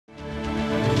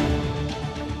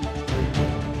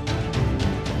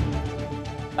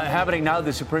Happening now,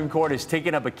 the Supreme Court is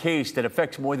taking up a case that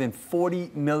affects more than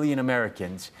 40 million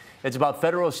Americans. It's about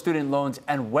federal student loans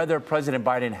and whether President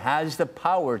Biden has the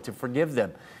power to forgive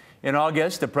them. In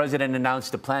August, the president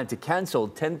announced a plan to cancel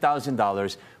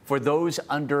 $10,000 for those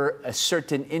under a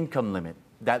certain income limit.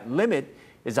 That limit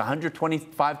is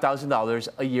 $125,000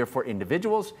 a year for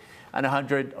individuals and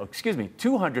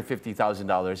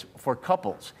 $250,000 for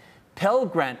couples. Pell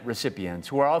Grant recipients,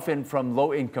 who are often from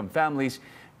low-income families,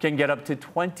 can get up to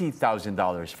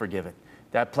 $20,000 forgiven.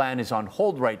 That plan is on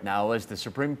hold right now as the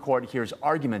Supreme Court hears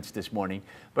arguments this morning,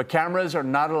 but cameras are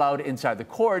not allowed inside the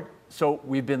court, so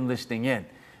we've been listening in.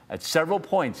 At several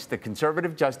points, the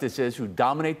conservative justices who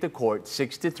dominate the court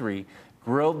 6-3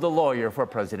 grilled the lawyer for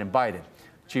President Biden.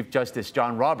 Chief Justice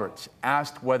John Roberts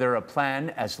asked whether a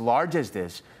plan as large as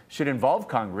this should involve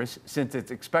Congress, since it's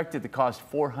expected to cost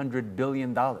 $400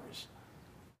 billion.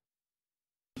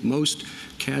 Most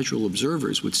casual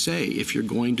observers would say if you're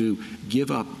going to give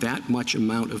up that much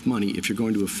amount of money, if you're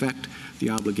going to affect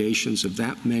the obligations of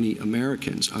that many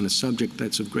Americans on a subject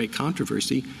that's of great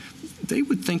controversy, they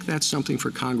would think that's something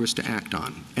for Congress to act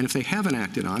on. And if they haven't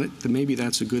acted on it, then maybe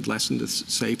that's a good lesson to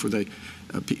say for the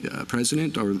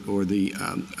president or the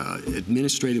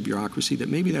administrative bureaucracy that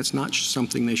maybe that's not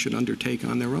something they should undertake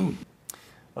on their own.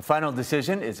 A final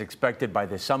decision is expected by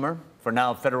this summer. For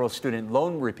now, federal student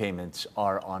loan repayments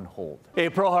are on hold. A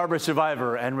Pearl Harbor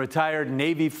survivor and retired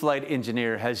Navy flight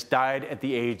engineer has died at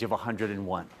the age of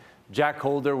 101. Jack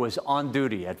Holder was on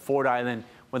duty at Ford Island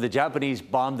when the Japanese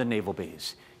bombed the naval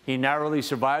base. He narrowly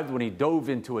survived when he dove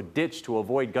into a ditch to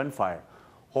avoid gunfire.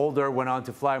 Holder went on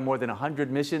to fly more than 100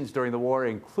 missions during the war,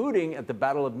 including at the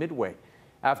Battle of Midway.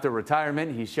 After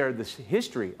retirement, he shared the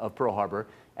history of Pearl Harbor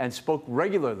and spoke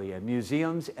regularly at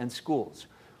museums and schools.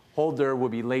 Holder will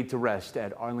be laid to rest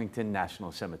at Arlington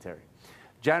National Cemetery.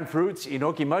 Jan fruits,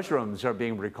 enoki mushrooms are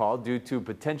being recalled due to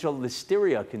potential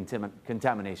listeria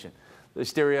contamination.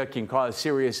 Listeria can cause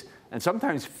serious and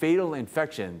sometimes fatal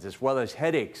infections, as well as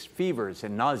headaches, fevers,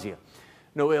 and nausea.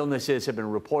 No illnesses have been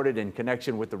reported in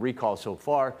connection with the recall so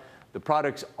far. The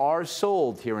products are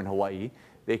sold here in Hawaii.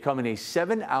 They come in a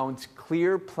 7-ounce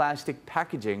clear plastic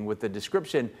packaging with the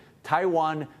description,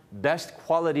 Taiwan Best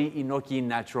Quality Enoki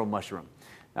Natural Mushroom.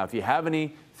 Now, if you have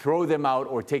any, throw them out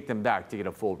or take them back to get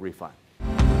a full refund.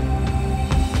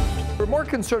 We're more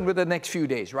concerned with the next few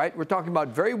days, right? We're talking about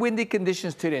very windy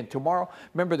conditions today and tomorrow.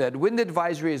 Remember that wind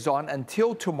advisory is on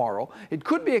until tomorrow. It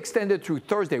could be extended through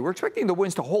Thursday. We're expecting the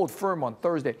winds to hold firm on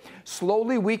Thursday,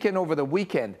 slowly weaken over the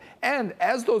weekend. And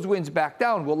as those winds back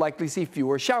down, we'll likely see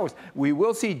fewer showers. We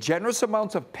will see generous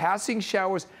amounts of passing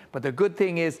showers, but the good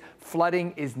thing is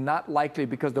flooding is not likely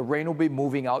because the rain will be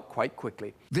moving out quite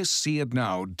quickly. This See It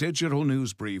Now digital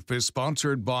news brief is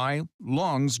sponsored by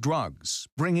Long's Drugs,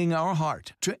 bringing our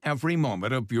heart to every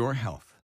moment of your health.